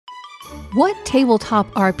What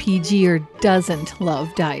tabletop RPGer doesn't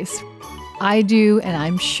love dice? I do, and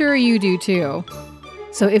I'm sure you do too.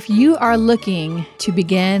 So if you are looking to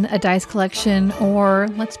begin a dice collection, or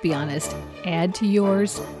let's be honest, add to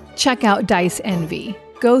yours, check out Dice Envy.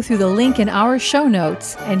 Go through the link in our show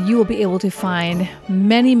notes and you will be able to find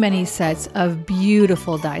many, many sets of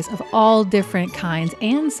beautiful dice of all different kinds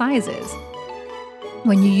and sizes.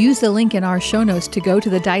 When you use the link in our show notes to go to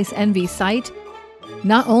the Dice Envy site,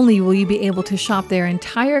 not only will you be able to shop their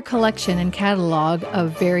entire collection and catalog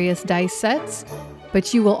of various dice sets,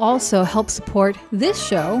 but you will also help support this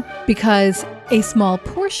show because a small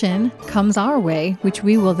portion comes our way, which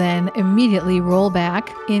we will then immediately roll back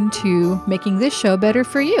into making this show better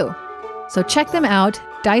for you. So check them out,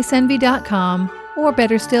 diceenvy.com, or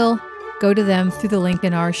better still, go to them through the link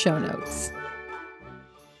in our show notes.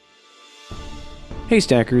 Hey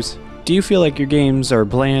Stackers, do you feel like your games are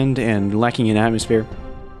bland and lacking in atmosphere?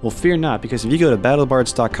 Well, fear not, because if you go to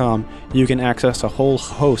battlebards.com, you can access a whole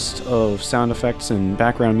host of sound effects and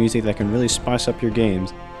background music that can really spice up your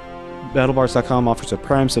games. Battlebards.com offers a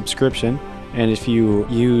Prime subscription, and if you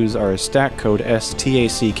use our stack code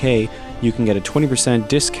STACK, you can get a 20%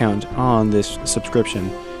 discount on this subscription.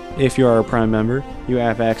 If you are a Prime member, you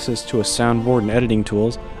have access to a soundboard and editing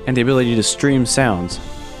tools, and the ability to stream sounds.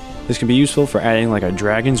 This can be useful for adding like a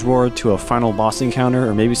dragon's roar to a final boss encounter,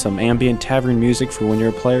 or maybe some ambient tavern music for when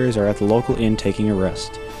your players are at the local inn taking a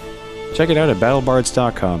rest. Check it out at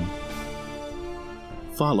battlebards.com.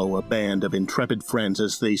 Follow a band of intrepid friends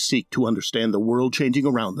as they seek to understand the world changing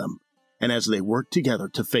around them, and as they work together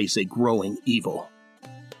to face a growing evil.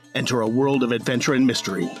 Enter a world of adventure and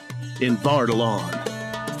mystery in Bardalon.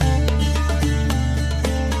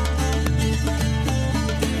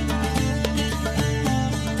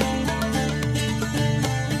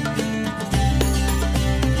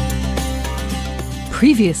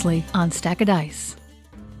 Previously on Stack of Dice.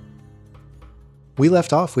 We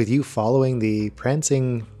left off with you following the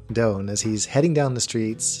prancing Doan as he's heading down the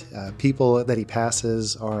streets. People that he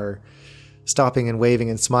passes are stopping and waving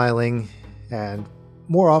and smiling, and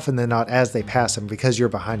more often than not, as they pass him, because you're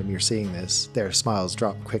behind him, you're seeing this, their smiles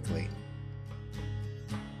drop quickly.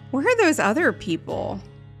 Where are those other people?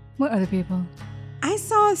 What other people? I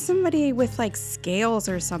saw somebody with like scales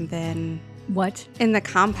or something. What? In the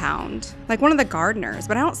compound. Like one of the gardeners,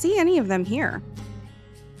 but I don't see any of them here.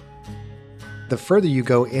 The further you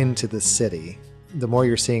go into the city, the more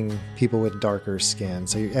you're seeing people with darker skin.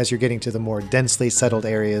 So as you're getting to the more densely settled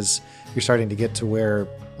areas, you're starting to get to where,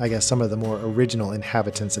 I guess, some of the more original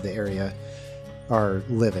inhabitants of the area are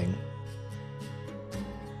living.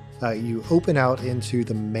 You open out into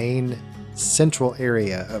the main central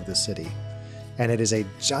area of the city, and it is a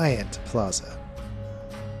giant plaza.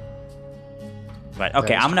 But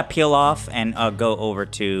okay, I'm gonna peel off and go over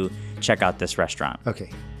to check out this restaurant.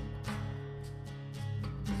 Okay.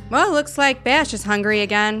 Well, it looks like Bash is hungry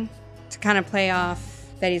again, to kind of play off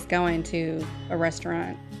that he's going to a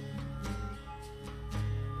restaurant.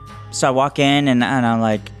 So I walk in and I'm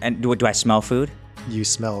like, do I smell food? You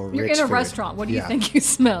smell rich You're in a food. restaurant. What do you think you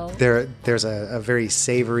smell? There's a very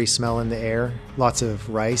savory smell in the air. Lots of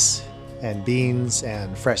rice and beans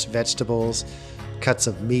and fresh vegetables, cuts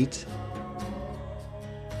of meat.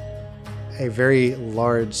 A very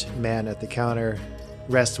large man at the counter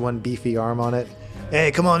rests one beefy arm on it. Hey,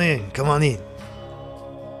 come on in, come on in.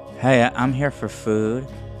 Hey, I'm here for food.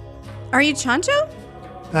 Are you Chancho?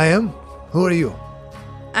 I am. Who are you?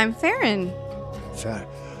 I'm Farron. Fair.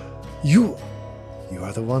 You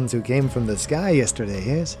are the ones who came from the sky yesterday,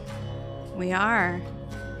 yes? We are.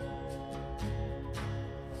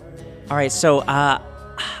 All right, so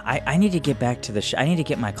I need to get back to the I need to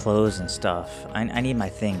get my clothes and stuff. I need my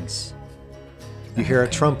things. You hear a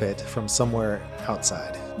trumpet from somewhere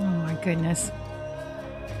outside. Oh my goodness.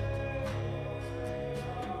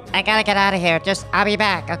 I gotta get out of here. I'll be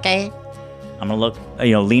back, okay? I'm gonna look,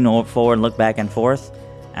 lean over forward and look back and forth,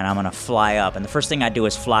 and I'm gonna fly up. And the first thing I do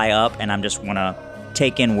is fly up, and I'm just wanna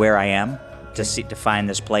take in where I am to find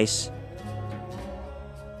this place.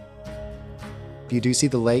 You do see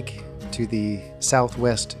the lake to the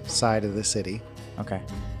southwest side of the city. Okay.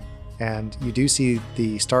 And you do see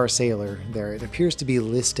the Star Sailor there. It appears to be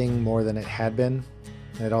listing more than it had been,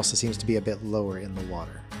 and it also seems to be a bit lower in the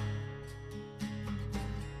water.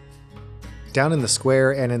 Down in the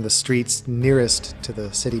square and in the streets nearest to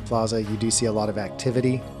the city plaza, you do see a lot of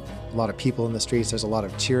activity, a lot of people in the streets. There's a lot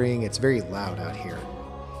of cheering. It's very loud out here.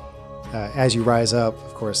 As you rise up,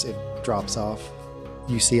 of course, it drops off.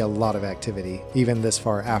 You see a lot of activity, even this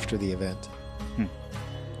far after the event.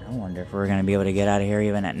 I wonder if we're going to be able to get out of here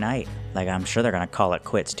even at night. Like, I'm sure they're going to call it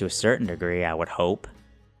quits to a certain degree, I would hope.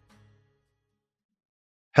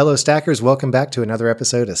 Hello, Stackers. Welcome back to another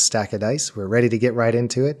episode of Stack of Dice. We're ready to get right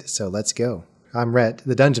into it, so let's go. I'm Rhett,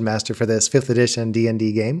 the Dungeon Master for this 5th edition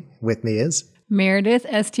D&D game. With me is... Meredith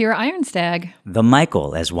S. Tier Ironstag. The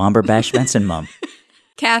Michael as Womberbash Benson Mum.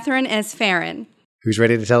 Catherine S. Farron. Who's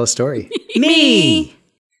ready to tell a story? Me!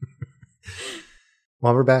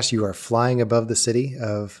 Womberbash, you are flying above the city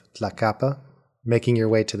of Tlacapa, making your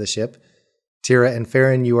way to the ship. Tira and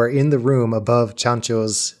Farron, you are in the room above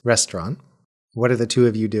Chancho's restaurant. What are the two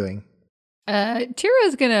of you doing?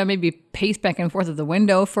 Tira's going to maybe pace back and forth at the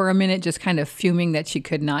window for a minute, just kind of fuming that she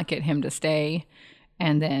could not get him to stay,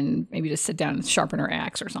 and then maybe just sit down and sharpen her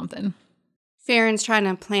axe or something. Farron's trying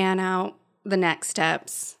to plan out the next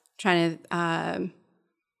steps, trying to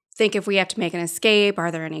think if we have to make an escape. Are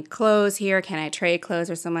there any clothes here? Can I trade clothes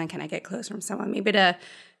with someone? Can I get clothes from someone? Maybe to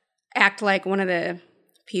act like one of the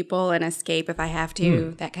people and escape if I have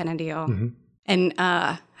to, that kind of deal. Mm-hmm. And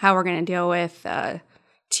how we're going to deal with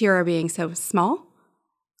Tira being so small.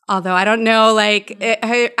 Although I don't know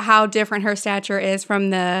how different her stature is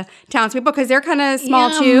from the townspeople, because they're kind of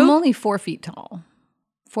small too. I'm only 4 feet tall.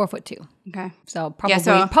 4'2". Okay. So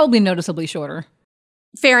probably noticeably shorter.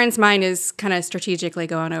 Farron's mind is kind of strategically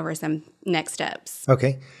going over some next steps.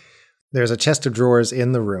 Okay. There's a chest of drawers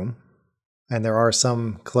in the room, and there are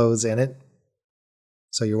some clothes in it.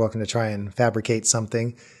 So you're welcome to try and fabricate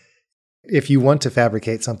something. If you want to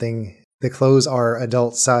fabricate something, the clothes are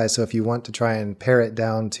adult size. So if you want to try and pare it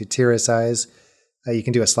down to Tira size, you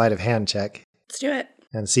can do a sleight of hand check. Let's do it.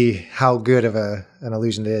 And see how good of an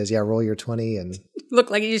illusion it is. Yeah, roll your 20 and...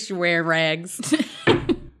 Look like you should wear rags.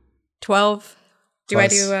 12. Do I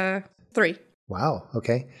do 3? Wow,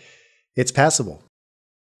 okay. It's passable.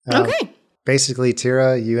 Okay. Basically,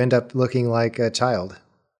 Tira, you end up looking like a child.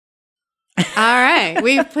 All right.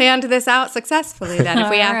 We've planned this out successfully then if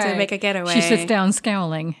we have to make a getaway. She sits down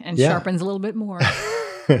scowling and sharpens a little bit more.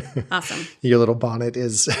 Awesome. Your little bonnet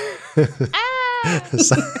is...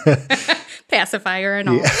 Pacifier and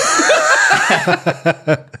all. Yeah.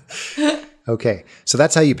 Okay. So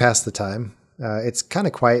that's how you pass the time. It's kind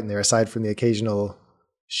of quiet in there, aside from the occasional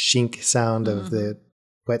shink sound of the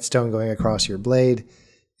whetstone going across your blade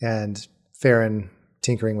and Farron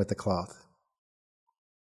tinkering with the cloth.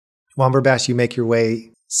 Womberbash, you make your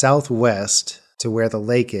way southwest to where the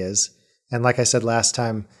lake is. And like I said last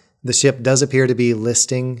time, the ship does appear to be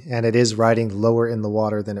listing, and it is riding lower in the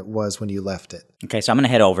water than it was when you left it. Okay, so I'm going to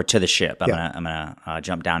head over to the ship. I'm gonna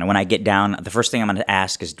jump down. And when I get down, the first thing I'm going to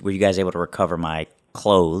ask is, were you guys able to recover my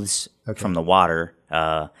clothes from the water?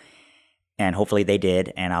 And hopefully they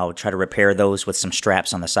did, and I'll try to repair those with some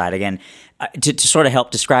straps on the side. Again, to sort of help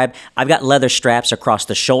describe, I've got leather straps across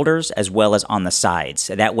the shoulders as well as on the sides.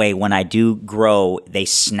 That way, when I do grow, they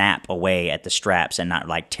snap away at the straps and not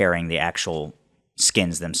like tearing the actual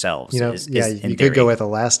skins themselves. You could go with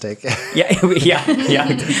elastic. yeah,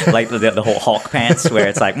 like the whole Hulk pants, where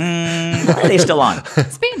it's like, why are they still on?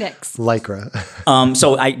 Spandex. Lycra.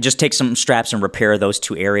 So I just take some straps and repair those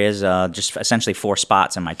 2 areas, just essentially 4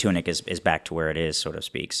 spots, and my tunic is back to where it is, so to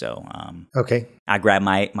speak. So okay. I grab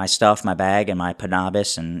my stuff, my bag, and my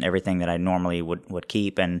panabis, and everything that I normally would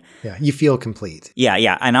keep, and you feel complete.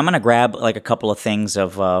 Yeah, and I'm gonna grab like a couple of things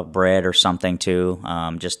of bread or something too,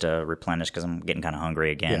 just to replenish, because I'm getting kind of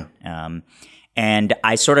hungry again. Yeah. And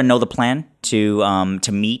I sort of know the plan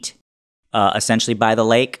to meet essentially by the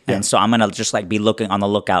lake, and so I'm gonna just like be looking on the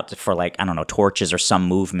lookout for torches or some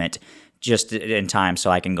movement just in time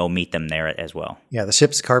so I can go meet them there as well. Yeah, the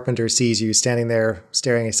ship's carpenter sees you standing there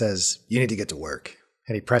staring. He says, "You need to get to work,"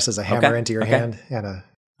 and he presses a hammer into your hand, and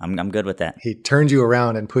I'm good with that. He turns you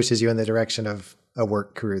around and pushes you in the direction of a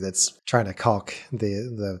work crew that's trying to caulk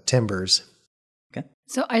the timbers.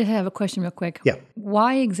 So I have a question real quick. Yeah.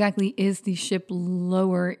 Why exactly is the ship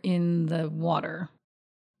lower in the water?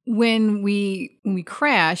 When we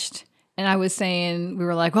crashed, and I was saying, we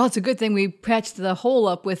were like, well, it's a good thing we patched the hole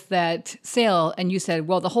up with that sail. And you said,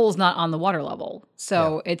 well, the hole's not on the water level,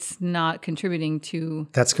 so it's not contributing to...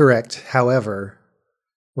 That's correct. However,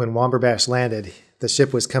 when Womberbash landed, the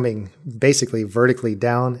ship was coming basically vertically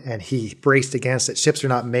down, and he braced against it. Ships are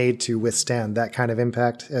not made to withstand that kind of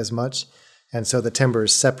impact as much. And so the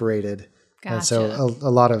timbers separated. Gotcha. And so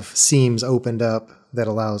a lot of seams opened up that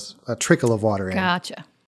allows a trickle of water in. Gotcha.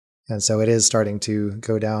 And so it is starting to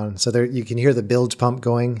go down. So there you can hear the bilge pump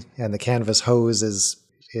going, and the canvas hose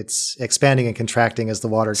it's expanding and contracting as the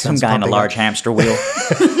water comes Some guy in a large hamster wheel.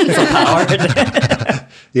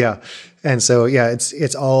 Yeah. And so,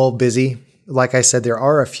 it's all busy. Like I said, there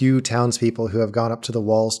are a few townspeople who have gone up to the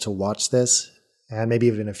walls to watch this. and maybe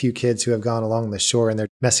even a few kids who have gone along the shore and they're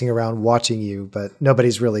messing around watching you, but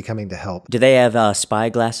nobody's really coming to help. Do they have spy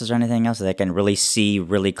glasses or anything else that they can really see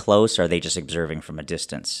really close, or are they just observing from a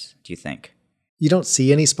distance, do you think? You don't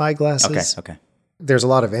see any spy glasses. Okay. There's a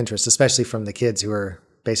lot of interest, especially from the kids who are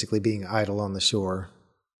basically being idle on the shore.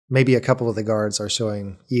 Maybe a couple of the guards are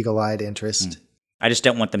showing eagle-eyed interest. I just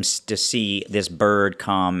don't want them to see this bird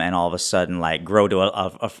come and all of a sudden like grow to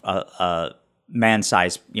a man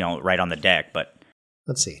size, right on the deck. But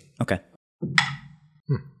let's see. Okay.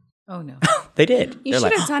 Oh no, they did. You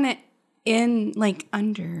should have done it in like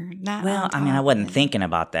under that. Well, I mean, I wasn't thinking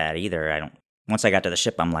about that either. Once I got to the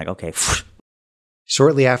ship, I'm like, okay.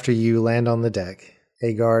 Shortly after you land on the deck,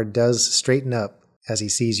 a guard does straighten up as he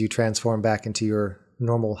sees you transform back into your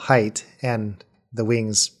normal height, and the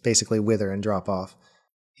wings basically wither and drop off.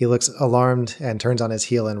 He looks alarmed and turns on his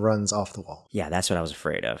heel and runs off the wall. Yeah, that's what I was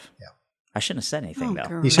afraid of. Yeah. I shouldn't have said anything, though.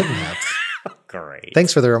 Great. You shouldn't have. Great.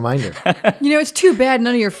 Thanks for the reminder. it's too bad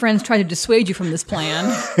none of your friends tried to dissuade you from this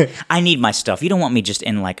plan. I need my stuff. You don't want me just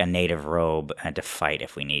in like a native robe to fight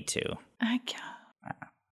if we need to. I can't.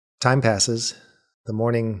 Time passes. The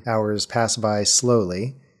morning hours pass by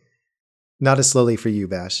slowly. Not as slowly for you,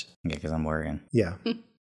 Bash. Yeah, because I'm working. Yeah.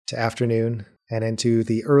 To afternoon and into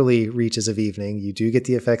the early reaches of evening, you do get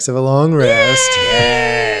the effects of a long rest.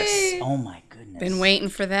 Yes. Oh my goodness. Been waiting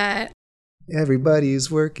for that.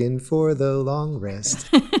 Everybody's working for the long rest.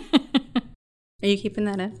 Are you keeping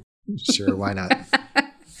that in? Sure, why not?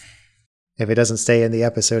 If it doesn't stay in the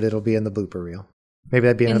episode, it'll be in the blooper reel. Maybe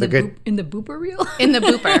that'd be another good... In the booper reel? In the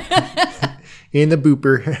booper. In the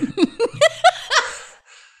booper.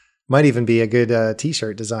 Might even be a good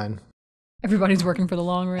t-shirt design. Everybody's working for the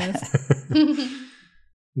long rest.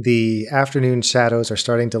 The afternoon shadows are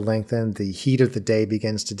starting to lengthen. The heat of the day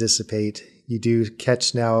begins to dissipate. You do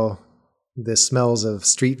catch now the smells of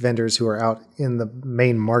street vendors who are out in the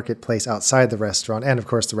main marketplace outside the restaurant, and of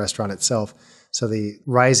course the restaurant itself. So the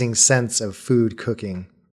rising scents of food cooking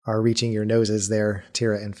are reaching your noses there,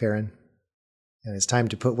 Tira and Farron. And it's time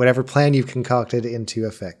to put whatever plan you've concocted into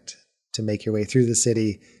effect to make your way through the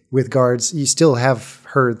city with guards. You still have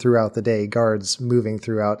heard throughout the day guards moving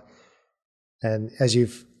throughout. And as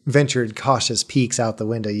you've ventured cautious peeks out the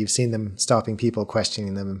window, you've seen them stopping people,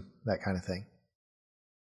 questioning them, that kind of thing.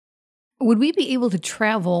 Would we be able to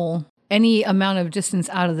travel any amount of distance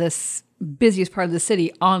out of this busiest part of the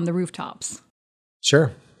city on the rooftops?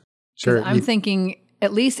 Sure. I'm thinking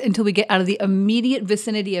at least until we get out of the immediate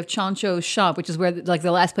vicinity of Chancho's shop, which is where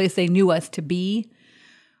the last place they knew us to be,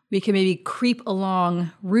 we can maybe creep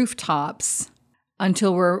along rooftops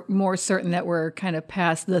until we're more certain that we're kind of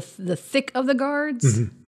past the thick of the guards.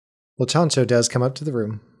 Mm-hmm. Well, Chancho does come up to the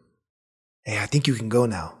room. Hey, I think you can go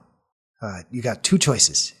now. You got two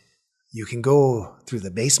choices. You can go through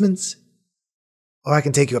the basements, or I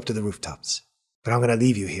can take you up to the rooftops. But I'm going to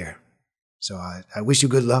leave you here. So I wish you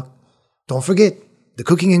good luck. Don't forget, the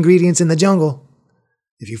cooking ingredients in the jungle.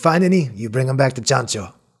 If you find any, you bring them back to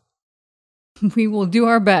Chancho. We will do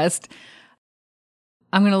our best.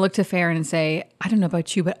 I'm going to look to Farron and say, I don't know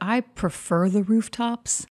about you, but I prefer the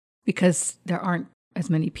rooftops because there aren't as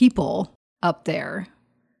many people up there.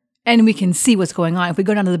 And we can see what's going on. If we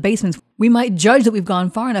go down to the basements, we might judge that we've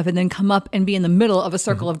gone far enough and then come up and be in the middle of a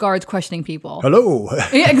circle of guards questioning people. Hello.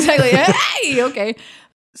 Yeah, exactly. Hey, okay.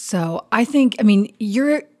 So I think,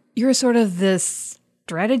 you're sort of this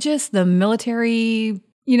strategist, the military,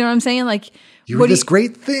 you know what I'm saying? Like You were this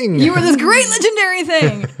great thing. You were this great legendary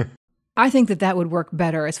thing. I think that would work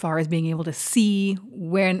better as far as being able to see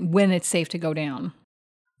when it's safe to go down.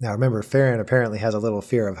 Now remember, Farron apparently has a little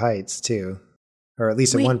fear of heights too. Or at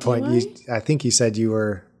least at one point, I think you said you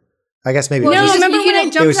were, I guess maybe. No, remember when I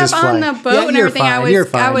jumped up on the boat and everything? I was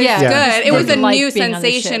good. It was a new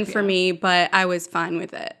sensation for me, but I was fine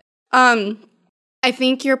with it. I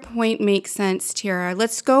think your point makes sense, Tira.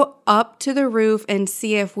 Let's go up to the roof and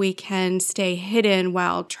see if we can stay hidden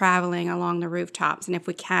while traveling along the rooftops. And if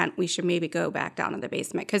we can't, we should maybe go back down to the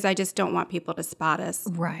basement because I just don't want people to spot us.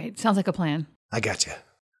 Right. Sounds like a plan. I gotcha.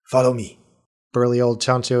 Follow me. Burly old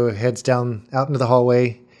Chancho heads down out into the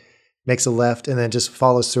hallway, makes a left, and then just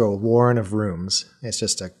follows through a warren of rooms. It's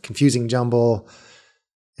just a confusing jumble,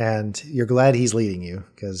 and you're glad he's leading you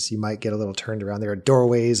because you might get a little turned around. There are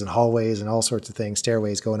doorways and hallways and all sorts of things,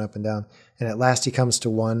 stairways going up and down. And at last he comes to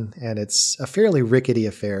one, and it's a fairly rickety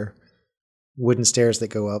affair, wooden stairs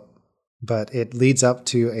that go up, but it leads up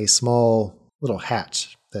to a small little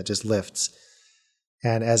hatch that just lifts.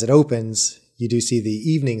 And as it opens, you do see the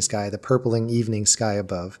evening sky, the purpling evening sky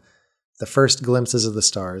above, the first glimpses of the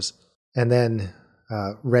stars, and then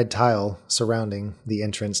red tile surrounding the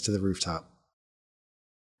entrance to the rooftop.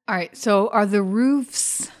 All right. So are the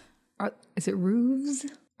roofs, is it roofs?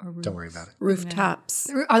 Don't worry about it. Rooftops.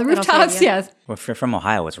 Are the rooftops? save you. Yes. Well, if you're from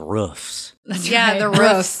Ohio, it's roofs. That's Yeah, right. the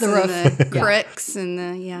roofs, The roof. and the cricks, and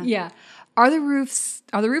the Yeah. Are the roof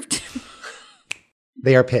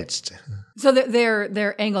They are pitched. so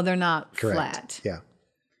they're angled, they're not Correct. flat. Yeah.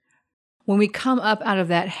 When we come up out of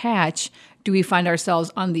that hatch, do we find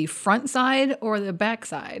ourselves on the front side or the back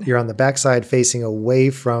side? You're on the backside facing away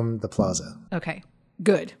from the plaza. Okay.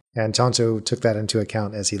 Good. And Chancho took that into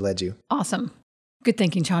account as he led you. Awesome. Good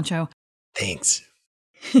thinking, Chancho. Thanks.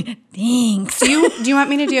 Thanks. Do you want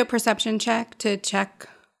me to do a perception check to check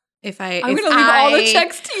if I'm going to leave all the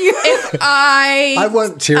checks to you. If I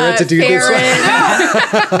want Tira to do this.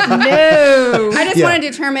 Farron- No. I just Yeah. want to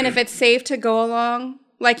determine if it's safe to go along.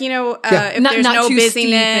 Like, if Not- there's not no too steep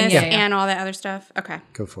busyness and- and all that other stuff. Okay.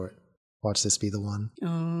 Go for it. Watch this be the one.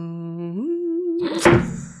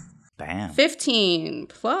 15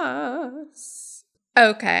 plus.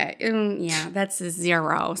 Okay. Yeah, that's a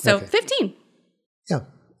 0. So Okay. 15. Yeah.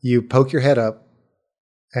 You poke your head up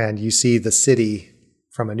and you see the city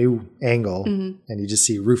from a new angle and you just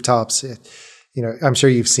see rooftops. I'm sure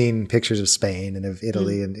you've seen pictures of Spain and of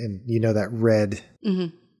Italy and you know that red.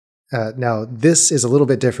 Now, this is a little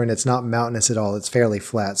bit different. It's not mountainous at all. It's fairly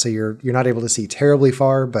flat. So you're not able to see terribly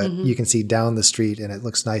far, but you can see down the street and it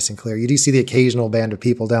looks nice and clear. You do see the occasional band of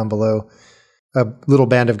people down below, a little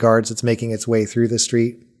band of guards that's making its way through the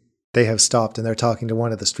street. They have stopped and they're talking to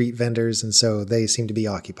one of the street vendors, and so they seem to be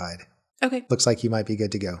occupied. Okay. Looks like you might be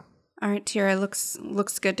good to go. All right, Tira, looks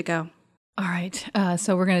good to go. All right.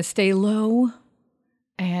 So we're going to stay low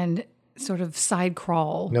and sort of side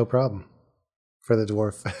crawl. No problem for the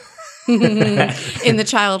dwarf. In the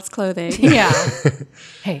child's clothing. Yeah.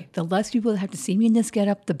 Hey, the less people that have to see me in this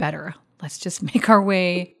getup, the better. Let's just make our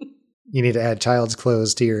way. You need to add child's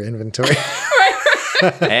clothes to your inventory.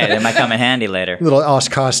 Hey, they might come in handy later. Little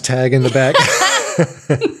Oshkosh tag in the back.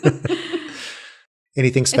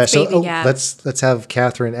 Anything special? baby Gab. Let's have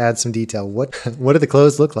Catherine add some detail. What do the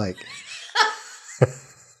clothes look like?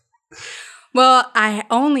 Well, I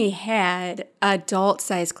only had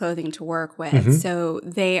adult-sized clothing to work with, so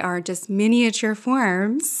they are just miniature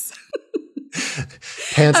forms.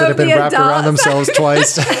 Pants that have been the wrapped around adults. themselves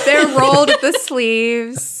twice. They're rolled at the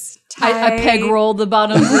sleeves. I tied. peg rolled the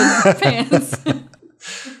bottoms of the pants.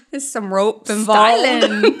 There's some rope involved.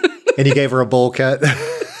 Styling. And you gave her a bowl cut.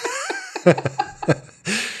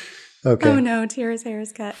 Okay. Oh no, Tira's hair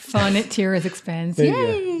is cut. Fun at Tira's expense. There you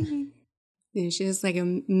Yay. Yeah, she's like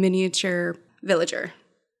a miniature villager.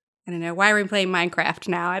 I don't know. Why are we playing Minecraft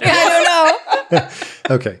now? I don't know.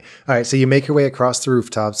 Okay. All right. So you make your way across the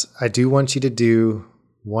rooftops. I do want you to do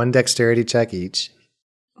one dexterity check each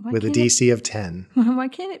with a DC of 10. Why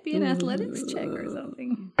can't it be an athletics check or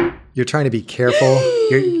something? You're trying to be careful.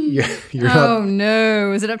 You're Oh not.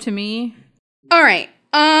 no. Is it up to me? All right.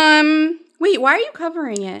 Wait, why are you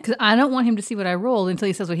covering it? Because I don't want him to see what I rolled until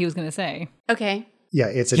he says what he was going to say. Okay. Yeah,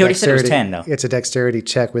 it's a He already said it was dexterity. 10, though. It's a dexterity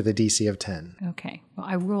check with a DC of 10. Okay. Well,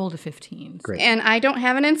 I rolled a 15. Great. And I don't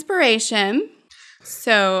have an inspiration,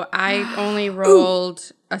 so I only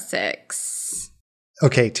rolled a 6.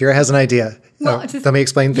 Okay, Tira has an idea. Well, just- let me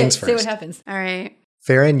explain things Say what first. happens. All right.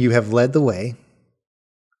 Farron, you have led the way.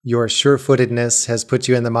 Your sure-footedness has put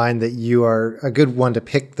you in the mind that you are a good one to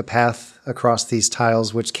pick the path across these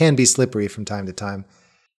tiles, which can be slippery from time to time.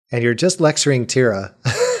 And you're just lecturing Tira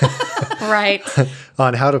Right.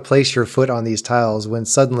 on how to place your foot on these tiles when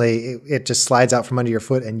suddenly it just slides out from under your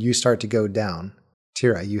foot and you start to go down.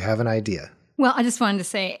 Tira, you have an idea. Well, I just wanted to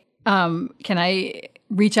say, can I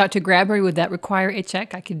reach out to grab her? Would that require a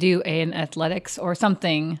check? I could do an athletics or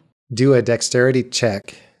something. Do a dexterity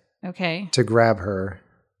check Okay. to grab her.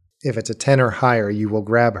 If it's a 10 or higher, you will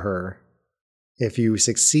grab her. If you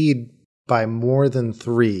succeed by more than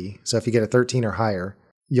 3, so if you get a 13 or higher,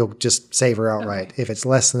 you'll just save her outright. Okay. If it's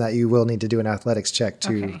less than that, you will need to do an athletics check to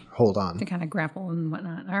Okay. hold on. To kind of grapple and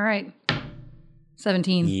whatnot. All right.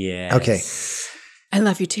 17. Yeah. Okay. I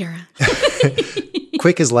love you, Tira.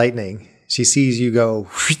 Quick as lightning, she sees you go,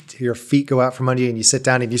 your feet go out from under you and you sit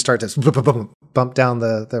down and you start to bump down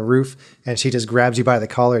the roof and she just grabs you by the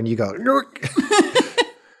collar and you go,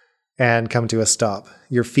 and come to a stop.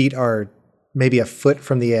 Your feet are maybe a foot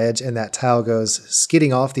from the edge and that tile goes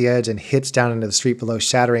skidding off the edge and hits down into the street below,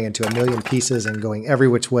 shattering into a million pieces and going every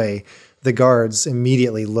which way. The guards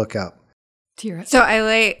immediately look up. Tira. So I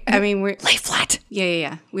we're Lay flat.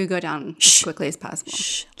 yeah. We go down as quickly as possible.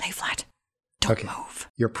 Shh. Lay flat. Don't Okay. move.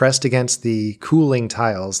 You're pressed against the cooling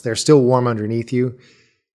tiles. They're still warm underneath you,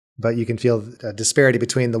 but you can feel a disparity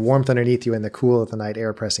between the warmth underneath you and the cool of the night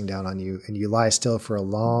air pressing down on you, and you lie still for a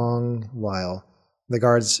long while, The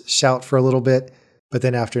guards shout for a little bit, but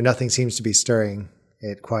then after nothing seems to be stirring,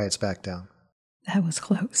 it quiets back down. That was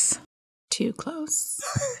close. Too close.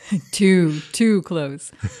 Too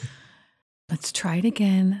close. Let's try it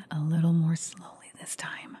again a little more slowly this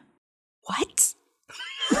time. What?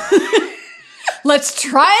 Let's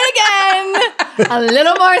try it again a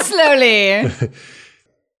little more slowly.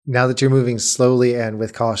 Now that you're moving slowly and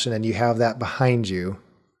with caution and you have that behind you,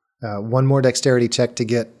 one more dexterity check to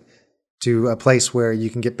get to a place where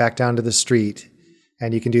you can get back down to the street,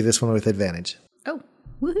 and you can do this one with advantage. Oh,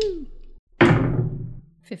 woohoo.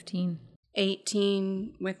 15.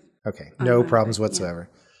 18 with... Okay, no problems whatsoever.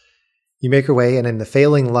 Yeah. You make your way, and in the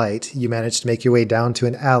failing light, you manage to make your way down to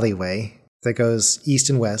an alleyway that goes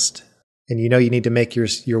east and west, and you know you need to make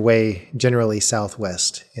your way generally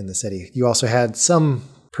southwest in the city. You also had some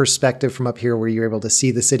perspective from up here where you're able to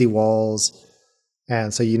see the city walls,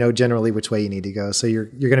 and so you know generally which way you need to go. So you're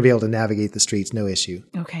going to be able to navigate the streets, no issue.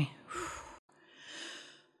 Okay.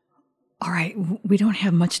 All right, we don't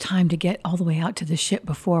have much time to get all the way out to the ship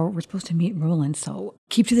before we're supposed to meet Roland, so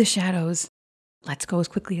keep to the shadows. Let's go as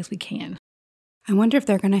quickly as we can. I wonder if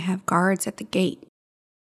they're going to have guards at the gate.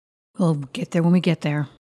 We'll get there when we get there.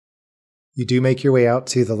 You do make your way out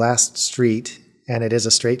to the last street, and it is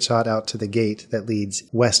a straight shot out to the gate that leads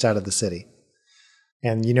west out of the city.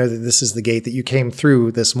 And you know that this is the gate that you came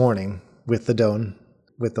through this morning with the Doan,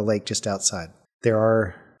 with the lake just outside. There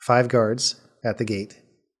are 5 guards at the gate.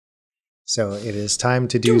 So it is time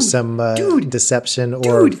to do some deception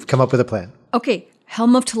or come up with a plan. Okay,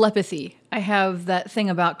 Helm of Telepathy. I have that thing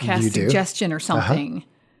about cast suggestion or something.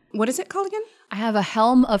 Uh-huh. What is it called again? I have a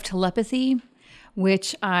Helm of Telepathy,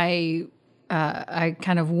 which I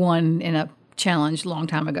kind of won in a challenge a long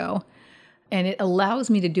time ago. And it allows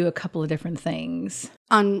me to do a couple of different things.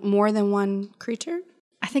 On more than one creature?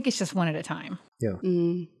 I think it's just one at a time. Yeah.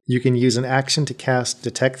 You can use an action to cast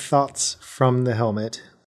Detect Thoughts from the helmet.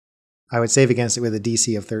 I would save against it with a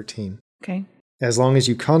DC of 13. Okay. As long as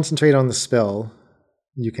you concentrate on the spell,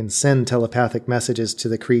 you can send telepathic messages to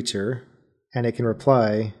the creature, and it can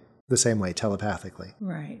reply the same way, telepathically.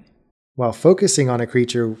 Right. While focusing on a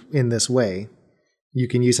creature in this way, you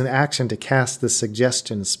can use an action to cast the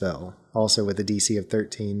suggestion spell, also with a DC of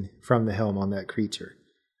 13, from the helm on that creature.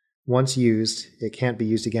 Once used, it can't be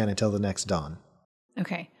used again until the next dawn.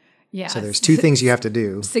 Okay. Yeah. So there's 2 things you have to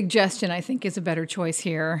do. Suggestion, I think, is a better choice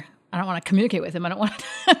here. I don't want to communicate with him. I don't want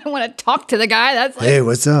to talk to the guy. That's like, hey,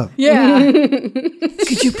 what's up? Yeah.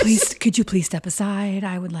 Could you please step aside?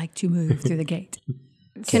 I would like to move through the gate.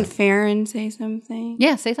 Can Farron say something?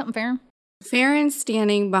 Yeah, say something, Farron. Farron's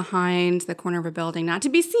standing behind the corner of a building, not to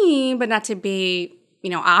be seen, but not to be,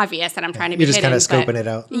 obvious that I'm trying to be hidden. You're just kind of scoping it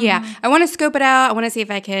out. Yeah. I want to scope it out. I want to see if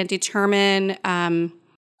I can determine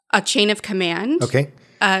a chain of command. Okay.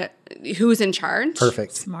 Who's in charge.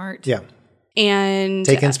 Perfect. Smart. Yeah. And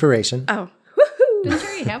take inspiration. Oh, woohoo! Didn't you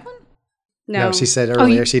already have one? No, she said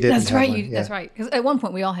earlier she didn't. That's right. Have one. That's right. Because at one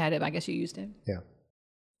point we all had it. But I guess you used it. Yeah.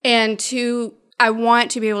 And I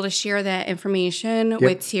want to be able to share that information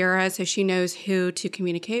with Tira so she knows who to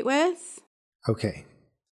communicate with. Okay.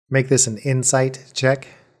 Make this an insight check.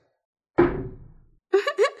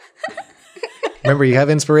 Remember, you have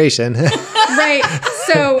inspiration. Right.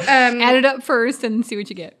 So add it up first and see what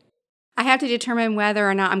you get. I have to determine whether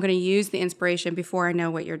or not I'm going to use the inspiration before I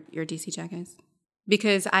know what your DC check is.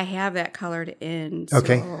 Because I have that colored in. So,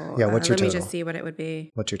 okay. Yeah, what's your total? Let me just see what it would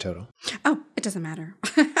be. What's your total? Oh, it doesn't matter.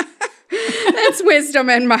 That's wisdom,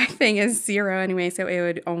 and my thing is 0 anyway, so it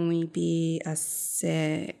would only be a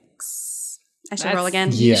 6. I should roll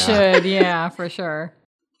again? You should, yeah, for sure.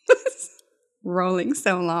 Rolling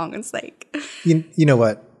so long, it's like... You know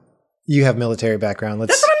what? You have military background.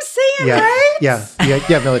 That's what I'm saying, right? Yeah, you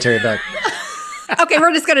have military background. Okay,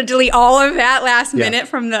 we're just going to delete all of that last minute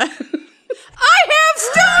from the... I have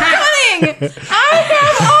stone cutting! I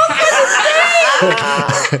have all kinds of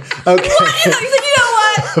things! Okay. What? You know what?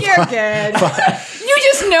 You're good. You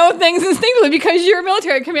just know things instinctively because you're a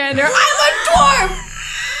military commander. I'm a dwarf!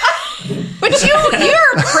 But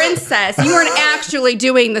you're a princess. You weren't actually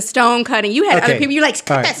doing the stone cutting. You had other people. You like,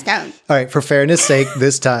 cut that stone. All right, for fairness' sake,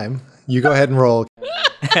 this time, you go ahead and roll.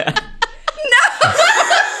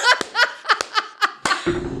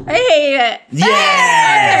 I hate it.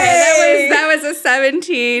 Yes! Okay, that was a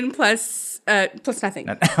 17 plus nothing.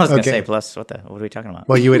 I was going to say plus, what are we talking about?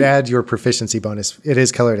 Well, you would add your proficiency bonus. It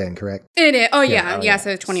is colored in, correct? It is. Oh, yeah.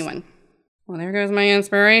 So 21. Well, there goes my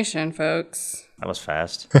inspiration, folks. That was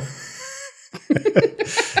fast. I'm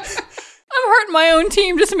hurting my own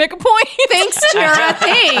team just to make a point. Thanks, Tara.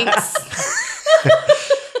 Thanks.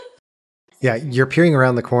 Yeah, you're peering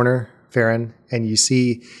around the corner Farron, and you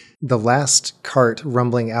see the last cart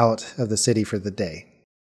rumbling out of the city for the day.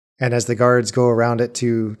 And as the guards go around it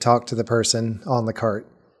to talk to the person on the cart,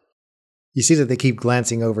 you see that they keep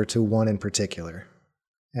glancing over to one in particular.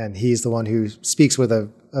 And he's the one who speaks with a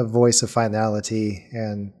voice of finality,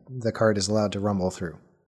 and the cart is allowed to rumble through.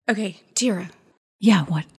 Okay, Tira. Yeah,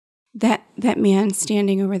 what? That man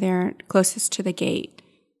standing over there closest to the gate,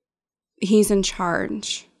 he's in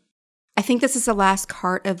charge. I think this is the last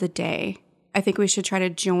cart of the day. I think we should try to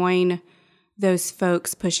join those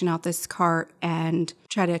folks pushing out this cart and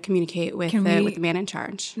try to communicate with the man in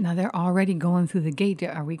charge. Now, they're already going through the gate.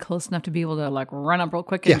 Are we close enough to be able to like run up real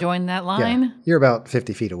quick and join that line? Yeah. You're about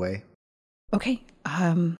 50 feet away. Okay.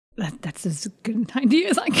 That's as good an idea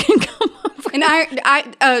as I can come up with.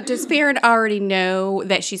 And does Farron already know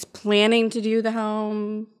that she's planning to do the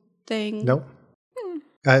helm thing? Nope.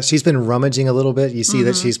 She's been rummaging a little bit. You see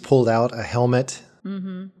that she's pulled out a helmet,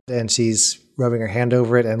 and she's rubbing her hand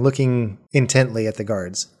over it and looking intently at the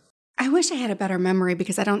guards. I wish I had a better memory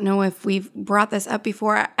because I don't know if we've brought this up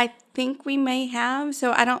before. I think we may have,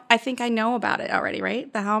 so I think I know about it already,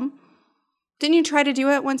 right? The helm? Didn't you try to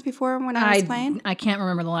do it once before when I was playing? I can't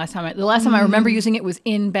remember the last time. The last time I remember using it was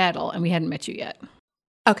in battle, and we hadn't met you yet.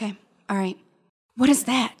 Okay. All right. What is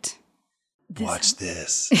that? Watch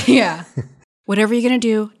this. Yeah. Whatever you're going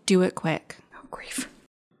to do it quick. Oh, grief.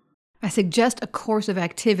 I suggest a course of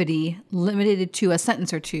activity limited to a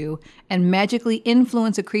sentence or two and magically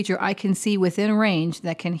influence a creature I can see within range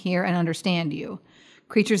that can hear and understand you.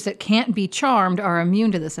 Creatures that can't be charmed are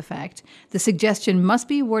immune to this effect. The suggestion must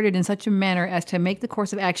be worded in such a manner as to make the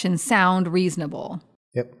course of action sound reasonable.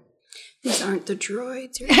 Yep. These aren't the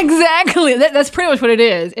droids. Exactly. That's pretty much what it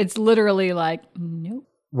is. It's literally like, nope.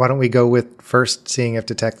 Why don't we go with first seeing if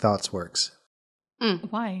Detect Thoughts works?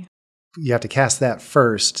 Why? You have to cast that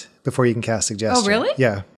first before you can cast Suggestion. Oh, really?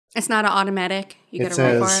 Yeah. It's not an automatic. You got It to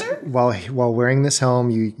roll says, for it. while wearing this helm,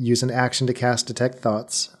 you use an action to cast Detect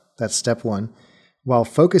Thoughts. That's step 1. While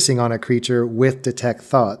focusing on a creature with Detect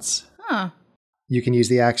Thoughts, you can use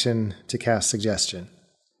the action to cast Suggestion.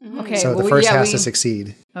 Okay. So the first has to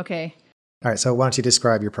succeed. Okay. All right, so why don't you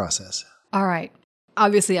describe your process? All right.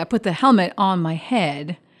 Obviously, I put the helmet on my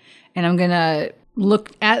head, and I'm going to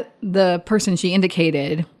look at the person she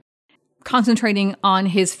indicated, concentrating on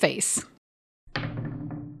his face.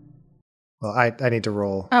 Well, I need to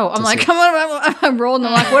roll. Oh, I'm like, see. come on, I'm rolling.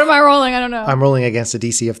 I'm like, what am I rolling? I don't know. I'm rolling against a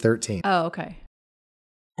DC of 13. Oh, okay.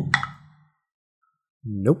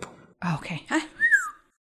 Nope. Okay.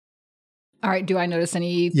 All right. Do I notice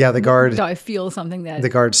any? Yeah, the guard. Do I feel something that The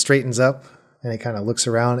guard straightens up and he kind of looks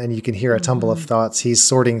around, and you can hear a tumble of thoughts. He's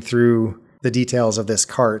sorting through the details of this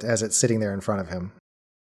cart as it's sitting there in front of him.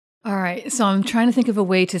 All right. So I'm trying to think of a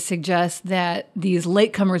way to suggest that these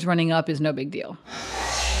latecomers running up is no big deal.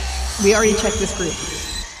 We already checked this group.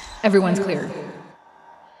 Everyone's cleared.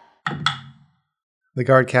 The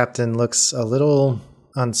guard captain looks a little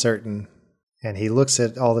uncertain, and he looks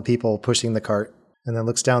at all the people pushing the cart and then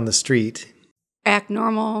looks down the street. Act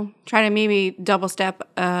normal. Try to maybe double step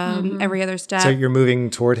every other step. So you're moving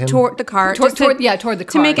toward him? Toward the cart. Toward the To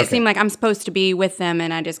car. make it seem like I'm supposed to be with them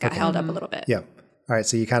and I just got held up a little bit. Yeah. All right,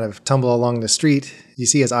 so you kind of tumble along the street. You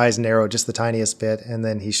see his eyes narrow just the tiniest bit, and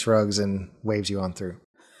then he shrugs and waves you on through.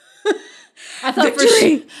 I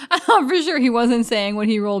thought for sure he wasn't saying what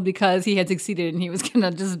he rolled because he had succeeded and he was going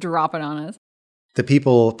to just drop it on us. The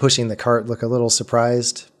people pushing the cart look a little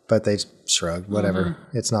surprised, but they shrug, whatever.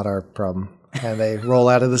 It's not our problem. And they roll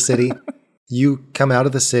out of the city. You come out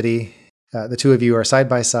of the city. The two of you are side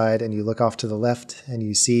by side, and you look off to the left, and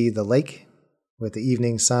you see the lake with the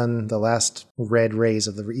evening sun, the last red rays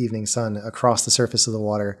of the evening sun across the surface of the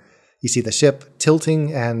water. You see the ship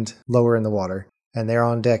tilting and lower in the water. And there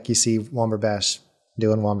on deck, you see Womberbash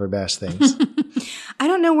doing Womberbash things. I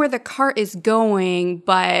don't know where the cart is going,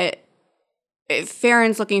 but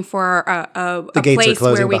Farron's looking for a place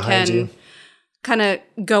where we can kind of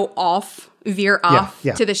veer off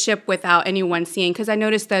to the ship without anyone seeing. Because I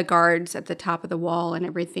noticed the guards at the top of the wall and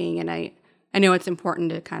everything, and I know it's important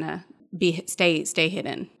to kind of stay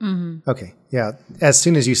hidden. Mm-hmm. Okay, yeah. As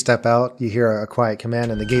soon as you step out, you hear a quiet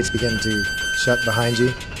command, and the gates begin to shut behind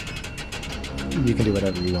you. You can do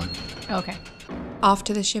whatever you want. Okay. Off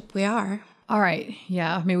to the ship we are. All right.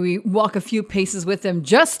 Yeah. I mean, we walk a few paces with them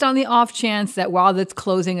just on the off chance that while it's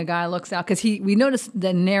closing, a guy looks out. Because we noticed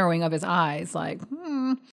the narrowing of his eyes. Like,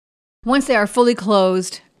 Once they are fully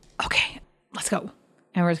closed, okay, let's go.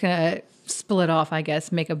 And we're just going to split off, I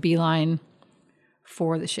guess, make a beeline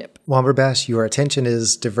for the ship. Womberbash, your attention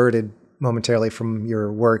is diverted momentarily from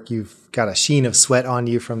your work. You've got a sheen of sweat on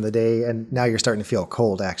you from the day, and now you're starting to feel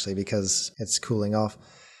cold, actually, because it's cooling off.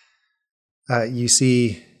 You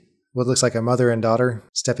see what looks like a mother and daughter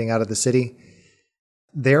stepping out of the city.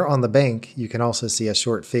 There on the bank, you can also see a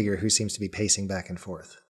short figure who seems to be pacing back and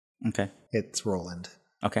forth. Okay. It's Roland.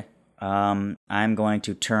 Okay. I'm going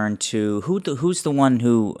to turn to who's the one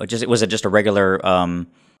who was it just a regular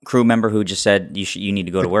crew member who just said you need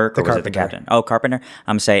to go to work, or was it the captain? Oh, Carpenter.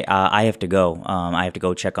 I'm gonna say I have to go. I have to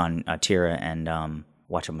go check on Tira and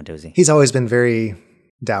watch on Madozi. He's always been very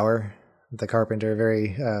dour, the Carpenter,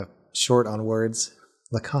 very short on words,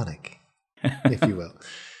 laconic, if you will.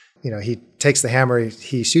 He takes the hammer,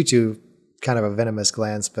 he shoots you kind of a venomous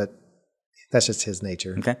glance, but that's just his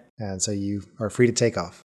nature. Okay. And so you are free to take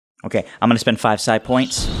off. Okay, I'm going to spend 5 psi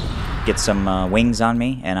points, get some wings on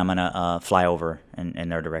me, and I'm going to fly over in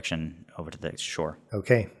their direction over to the shore.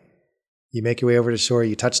 Okay. You make your way over to shore,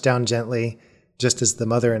 you touch down gently, just as the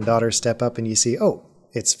mother and daughter step up, and you see,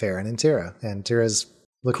 it's Farron and Tira. And Tira's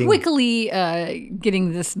looking... Quickly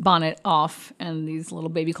getting this bonnet off and these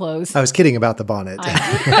little baby clothes. I was kidding about the bonnet.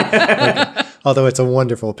 Okay. Although it's a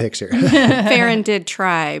wonderful picture. Farron did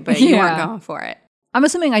try, but you weren't going for it. I'm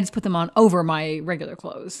assuming I just put them on over my regular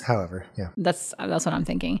clothes. However, yeah. That's what I'm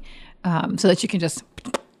thinking. So that you can just...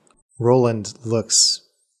 Roland looks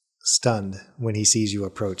stunned when he sees you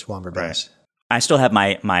approach Womberbash. Right. I still have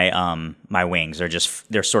my wings.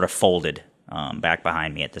 They're sort of folded back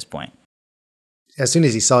behind me at this point. As soon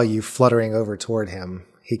as he saw you fluttering over toward him,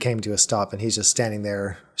 he came to a stop, and he's just standing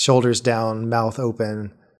there, shoulders down, mouth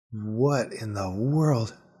open. What in the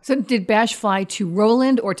world? So did Bash fly to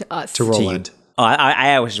Roland or to us? To Roland. Oh,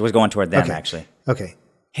 I was going toward them, actually. Okay.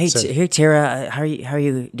 Hey, Tira, how are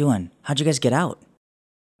you doing? How'd you guys get out?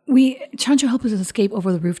 Chancho helped us escape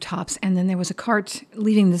over the rooftops, and then there was a cart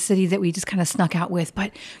leaving the city that we just kind of snuck out with,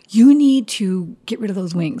 but you need to get rid of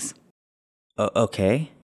those wings.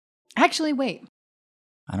 Okay. Actually, wait.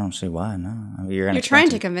 I don't see why, no. You're trying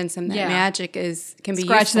to convince him that magic can be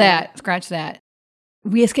useful. Scratch that.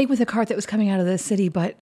 We escaped with a cart that was coming out of the city,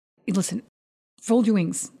 but listen, fold your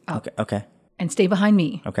wings up. Okay. And stay behind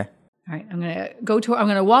me. Okay. All right, I'm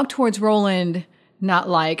gonna walk towards Roland, not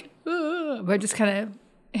like, but just kind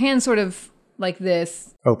of hands sort of like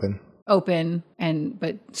this. Open,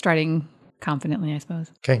 but striding confidently, I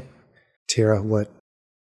suppose. Okay. Tira,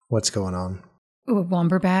 what's going on?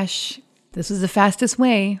 Womberbash, this was the fastest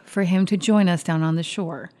way for him to join us down on the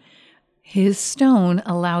shore. His stone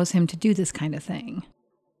allows him to do this kind of thing.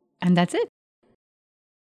 And that's it.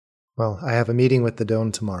 Well, I have a meeting with the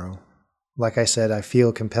Doan tomorrow. Like I said, I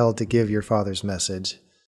feel compelled to give your father's message.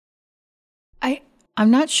 I'm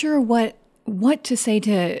not sure what to say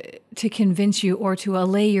to convince you or to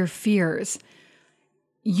allay your fears.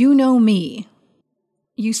 You know me.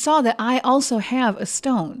 You saw that I also have a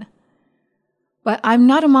stone. But I'm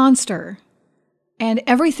not a monster. And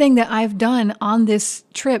everything that I've done on this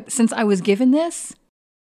trip since I was given this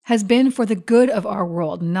has been for the good of our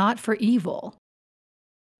world, not for evil.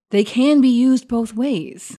 They can be used both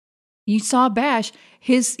ways. You saw Bash,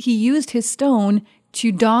 he used his stone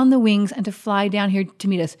to don the wings and to fly down here to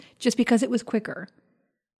meet us just because it was quicker.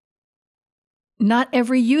 Not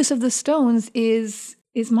every use of the stones is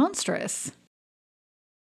monstrous.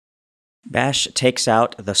 Bash takes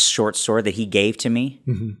out the short sword that he gave to me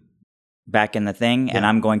back in the thing, and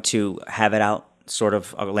I'm going to have it out sort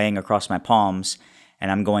of laying across my palms,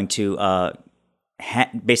 and I'm going to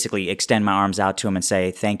basically extend my arms out to him and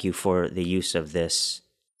say, thank you for the use of this.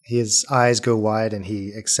 His eyes go wide and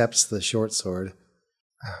he accepts the short sword.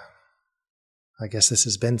 I guess this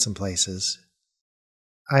has been some places.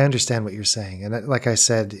 I understand what you're saying. And like I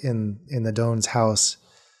said, in the Doan's house,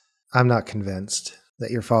 I'm not convinced that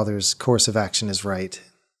your father's course of action is right.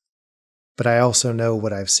 But I also know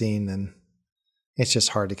what I've seen, and it's just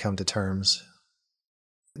hard to come to terms.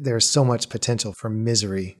 There's so much potential for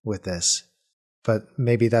misery with this. But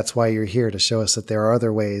maybe that's why you're here, to show us that there are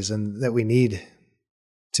other ways and that we need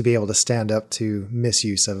to be able to stand up to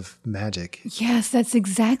misuse of magic. Yes, that's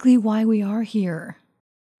exactly why we are here.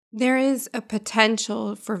 There is a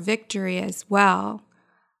potential for victory as well,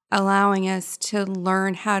 allowing us to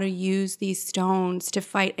learn how to use these stones to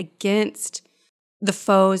fight against the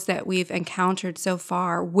foes that we've encountered so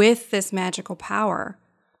far with this magical power.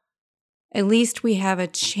 At least we have a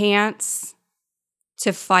chance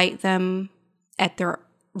to fight them at their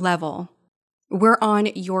level. We're on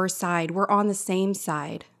your side. We're on the same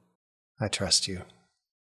side. I trust you.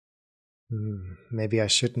 Maybe I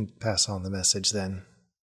shouldn't pass on the message then.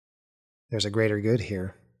 There's a greater good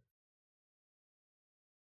here.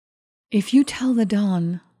 If you tell the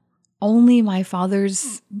Dawn only my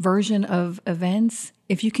father's version of events,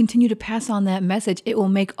 if you continue to pass on that message, it will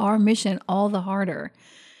make our mission all the harder.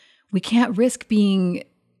 We can't risk being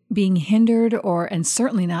being hindered and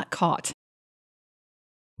certainly not caught.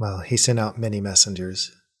 Well, he sent out many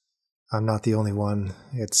messengers. I'm not the only one.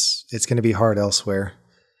 It's going to be hard elsewhere.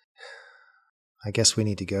 I guess we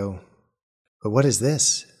need to go. But what is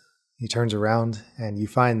this? He turns around, and you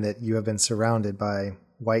find that you have been surrounded by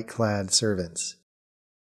white-clad servants.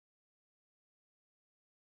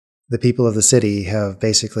 The people of the city have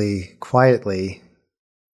basically quietly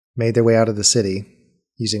made their way out of the city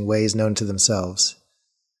using ways known to themselves.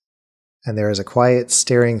 And there is a quiet,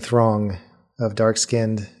 staring throng of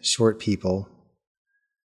dark-skinned, short people.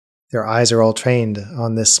 Their eyes are all trained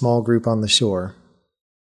on this small group on the shore.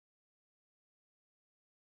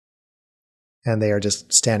 And they are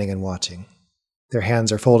just standing and watching. Their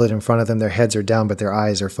hands are folded in front of them, their heads are down, but their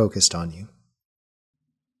eyes are focused on you.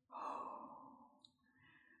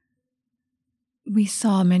 We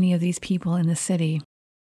saw many of these people in the city.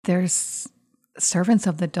 There's servants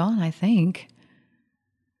of the dawn, I think.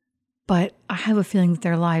 But I have a feeling that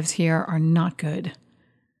their lives here are not good.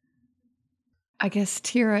 I guess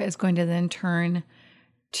Tira is going to then turn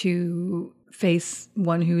to face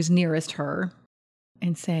one who's nearest her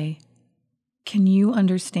and say, "Can you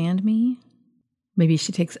understand me?" Maybe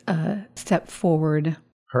she takes a step forward.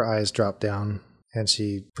 Her eyes drop down, and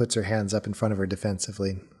she puts her hands up in front of her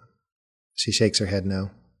defensively. She shakes her head no.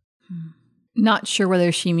 Not sure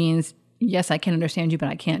whether she means, yes, I can understand you, but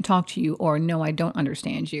I can't talk to you, or no, I don't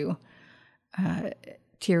understand you.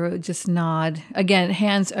 Tira would just nod. Again,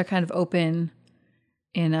 hands are kind of open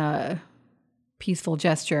in a peaceful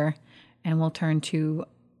gesture, and we'll turn to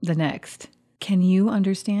the next. "Can you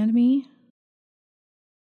understand me?"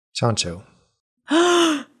 Chancho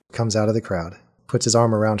comes out of the crowd, puts his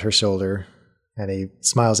arm around her shoulder, and he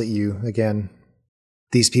smiles at you again.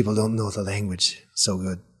 These people don't know the language so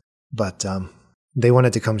good, but they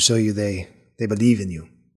wanted to come show you they believe in you.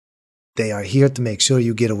 They are here to make sure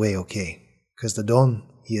you get away okay, because the Don,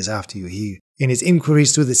 he is after you. In his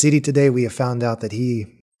inquiries through the city today, we have found out that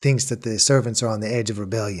he thinks that the servants are on the edge of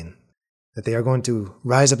rebellion, that they are going to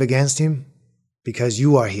rise up against him because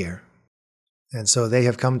you are here. And so they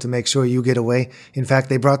have come to make sure you get away. In fact,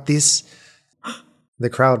 they brought this. The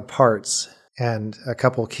crowd parts, and a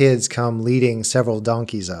couple kids come leading several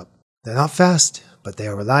donkeys up. They're not fast, but they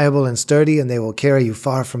are reliable and sturdy, and they will carry you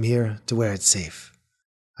far from here to where it's safe.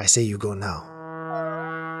 I say you go now.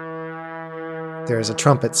 There is a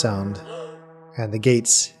trumpet sound, and the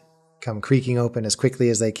gates come creaking open as quickly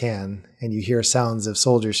as they can, and you hear sounds of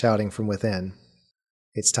soldiers shouting from within.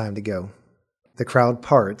 It's time to go. The crowd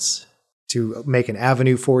parts to make an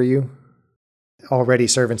avenue for you. Already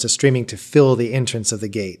servants are streaming to fill the entrance of the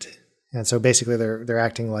gate. And so basically they're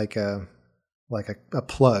acting like a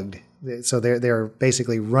plugged. So they're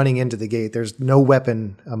basically running into the gate. There's no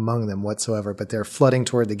weapon among them whatsoever, but they're flooding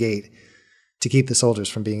toward the gate to keep the soldiers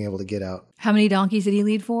from being able to get out. How many donkeys did he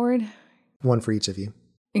lead forward? One for each of you.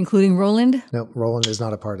 Including Roland? No, Roland is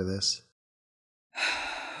not a part of this.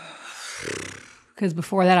 Because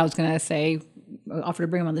before that I was going to say, offer to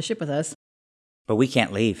bring him on the ship with us. But we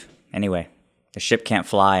can't leave anyway. The ship can't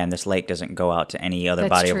fly, and this lake doesn't go out to any other That's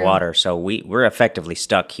body true. of water. So we're effectively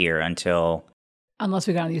stuck here until... Unless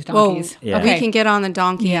we got on these donkeys. Yeah. We can get on the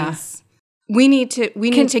donkeys. Yeah. We need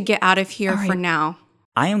to get out of here All for right. now.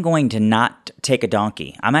 I am going to not take a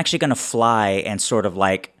donkey. I'm actually going to fly and sort of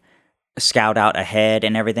like scout out ahead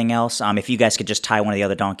and everything else. If you guys could just tie one of the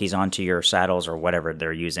other donkeys onto your saddles or whatever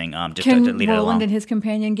they're using, just Can to lead it Roland along. and his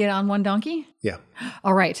companion get on one donkey? Yeah.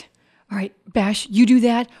 All right. Bash, you do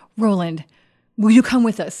that. Roland, will you come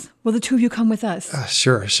with us? Will the two of you come with us?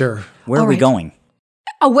 Sure. Where All are we right. going?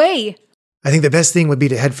 Away! I think the best thing would be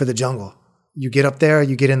to head for the jungle. You get up there,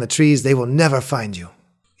 you get in the trees, they will never find you.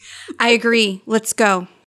 I agree. Let's go.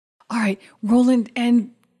 All right. Roland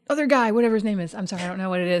and other guy, whatever his name is. I'm sorry, I don't know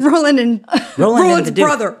what it is. Roland and Roland's the dude.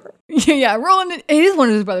 brother. Yeah, Roland. It is one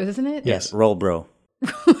of his brothers, isn't it? Yes, roll, bro.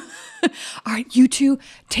 All right, you two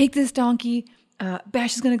take this donkey.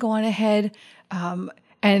 Bash is going to go on ahead.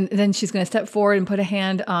 And then she's going to step forward and put a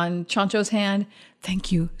hand on Chancho's hand.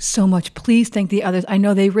 Thank you so much. Please thank the others. I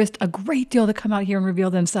know they risked a great deal to come out here and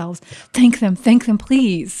reveal themselves. Thank them,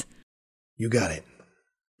 please. You got it.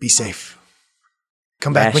 Be safe.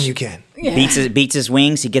 Come back Bash when you can. Yeah. Beats his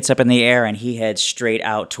wings. He gets up in the air and he heads straight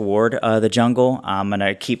out toward the jungle. I'm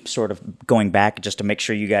gonna keep sort of going back just to make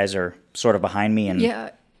sure you guys are sort of behind me. And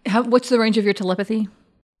Yeah. What's the range of your telepathy?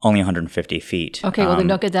 only 150 feet. Okay, well then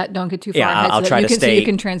don't get too far Yeah, ahead I'll so try that to stay you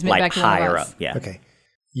can transmit like back to one of higher us. up. Yeah. Okay.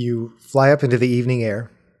 You fly up into the evening air.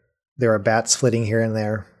 There are bats flitting here and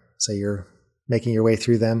there, so you're making your way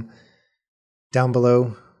through them. Down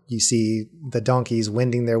below, you see the donkeys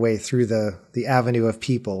wending their way through the avenue of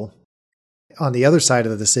people. On the other side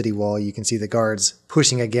of the city wall, you can see the guards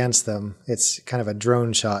pushing against them. It's kind of a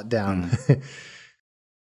drone shot down.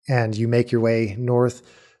 And you make your way north.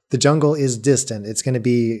 The jungle is distant. It's going to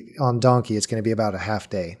be on donkey. It's going to be about a half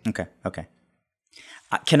day. Okay.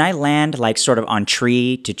 Can I land like sort of on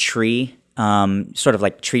tree to tree, sort of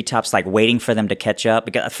like treetops, like waiting for them to catch up?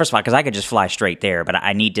 Because first of all, because I could just fly straight there, but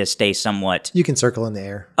I need to stay somewhat. You can circle in the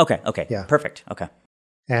air. Okay. Yeah. Perfect. Okay.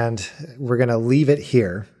 And we're going to leave it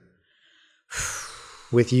here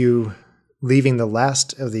with you leaving the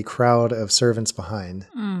last of the crowd of servants behind.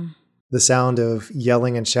 The sound of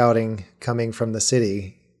yelling and shouting coming from the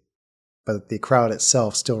city, but the crowd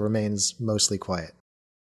itself still remains mostly quiet.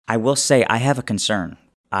 I will say I have a concern.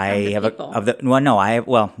 The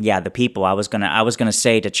people. I was gonna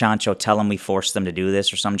say to Chancho, tell him we forced them to do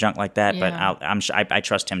this or some junk like that. Yeah. But I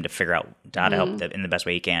trust him to figure out how to help in the best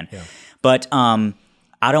way he can. Yeah. But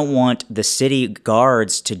I don't want the city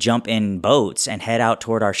guards to jump in boats and head out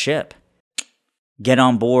toward our ship, get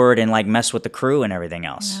on board and like mess with the crew and everything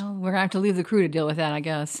else. Well, we're going to have to leave the crew to deal with that, I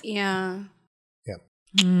guess. Yeah.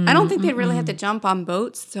 I don't think they'd really have to jump on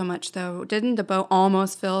boats so much, though. Didn't the boat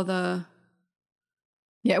almost fill the...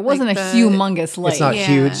 Yeah, it wasn't like a humongous lake. It's not Yeah.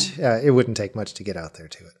 huge. It wouldn't take much to get out there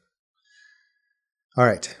to it. All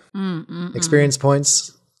right. Experience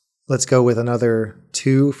points. Let's go with another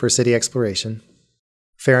 2 for city exploration.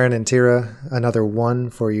 Farron and Tira, another 1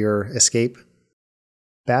 for your escape.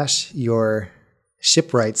 Bash, your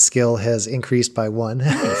shipwright skill has increased by 1.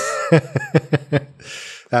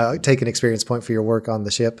 Take an experience point for your work on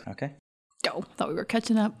the ship. Okay. Oh, thought we were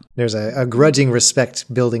catching up. There's a grudging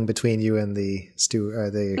respect building between you and the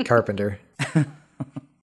carpenter.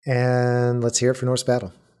 And let's hear it for Norse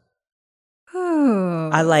Battle.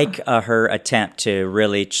 I like her attempt to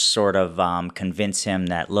really sort of convince him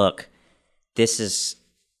that, look,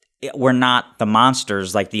 we're not the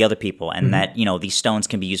monsters like the other people, and that, these stones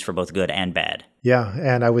can be used for both good and bad. Yeah,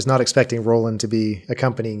 and I was not expecting Roland to be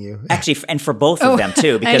accompanying you. Actually, and for both of them,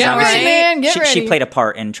 too, because Get ready, man, get she ready. played a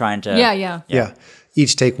part in trying to... Yeah.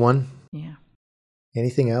 Each take 1. Yeah.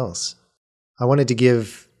 Anything else? I wanted to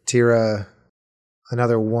give Tira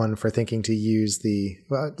another 1 for thinking to use the...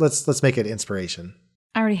 Well, let's make it inspiration.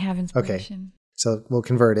 I already have inspiration. So we'll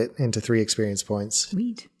convert it into 3 experience points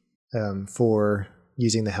Sweet. for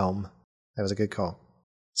using the helm. That was a good call.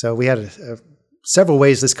 So we had several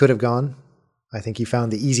ways this could have gone. I think you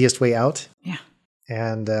found the easiest way out. Yeah.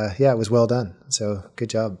 And it was well done. So good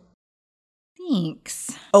job.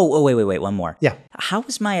 Thanks. Oh, wait, one more. Yeah. How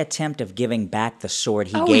was my attempt of giving back the sword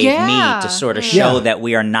he Oh, gave yeah. me to sort of show Yeah. that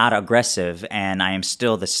we are not aggressive and I am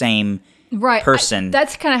still the same Right. person?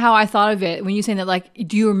 That's kind of how I thought of it when you saying that, like,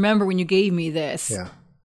 do you remember when you gave me this? Yeah.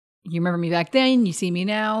 You remember me back then, you see me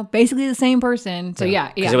now, basically the same person. So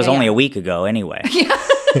yeah. Because it was only a week ago anyway.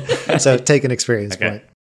 So take an experience point.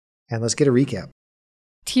 And let's get a recap.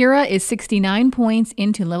 Tira is 69 points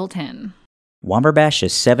into level 10. Womberbash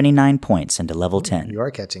is 79 points into level 10. You are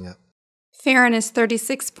catching up. Farron is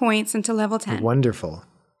 36 points into level 10. Wonderful.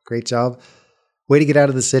 Great job. Way to get out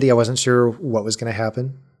of the city. I wasn't sure what was going to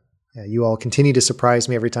happen. You all continue to surprise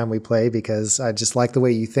me every time we play because I just like the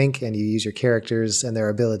way you think and you use your characters and their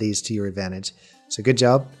abilities to your advantage. So good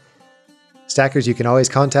job. Stackers, you can always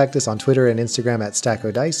contact us on Twitter and Instagram at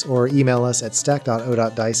StackODice or email us at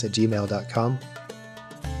stack.o.dice@gmail.com.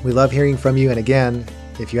 We love hearing from you, and again,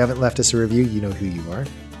 if you haven't left us a review, you know who you are.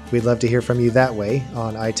 We'd love to hear from you that way.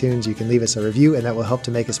 On iTunes, you can leave us a review, and that will help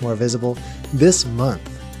to make us more visible. This month,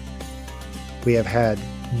 we have had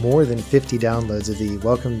more than 50 downloads of the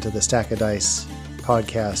Welcome to the Stack of Dice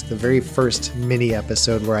podcast, the very first mini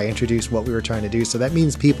episode where I introduced what we were trying to do. So that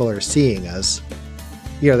means people are seeing us.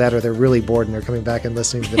 Either that or they're really bored and they're coming back and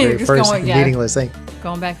listening to the very Just first going, yeah. meaningless thing.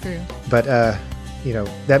 Going back through. But,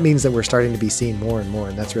 that means that we're starting to be seen more and more,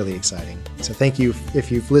 and that's really exciting. So thank you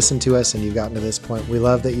if you've listened to us and you've gotten to this point. We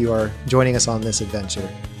love that you are joining us on this adventure.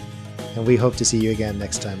 And we hope to see you again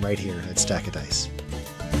next time right here at Stack of Dice.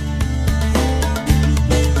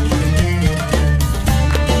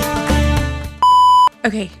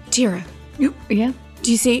 Okay, Tira, Yeah.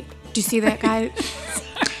 do you see that guy?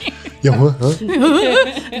 Yeah, what? Huh?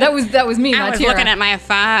 That was me, I not was Tira. looking at my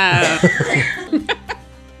phone.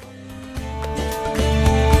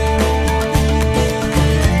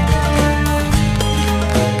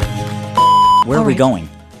 Where are we going?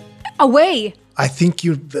 Away. I think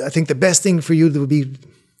the best thing for you would be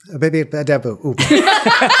a baby. Ooh.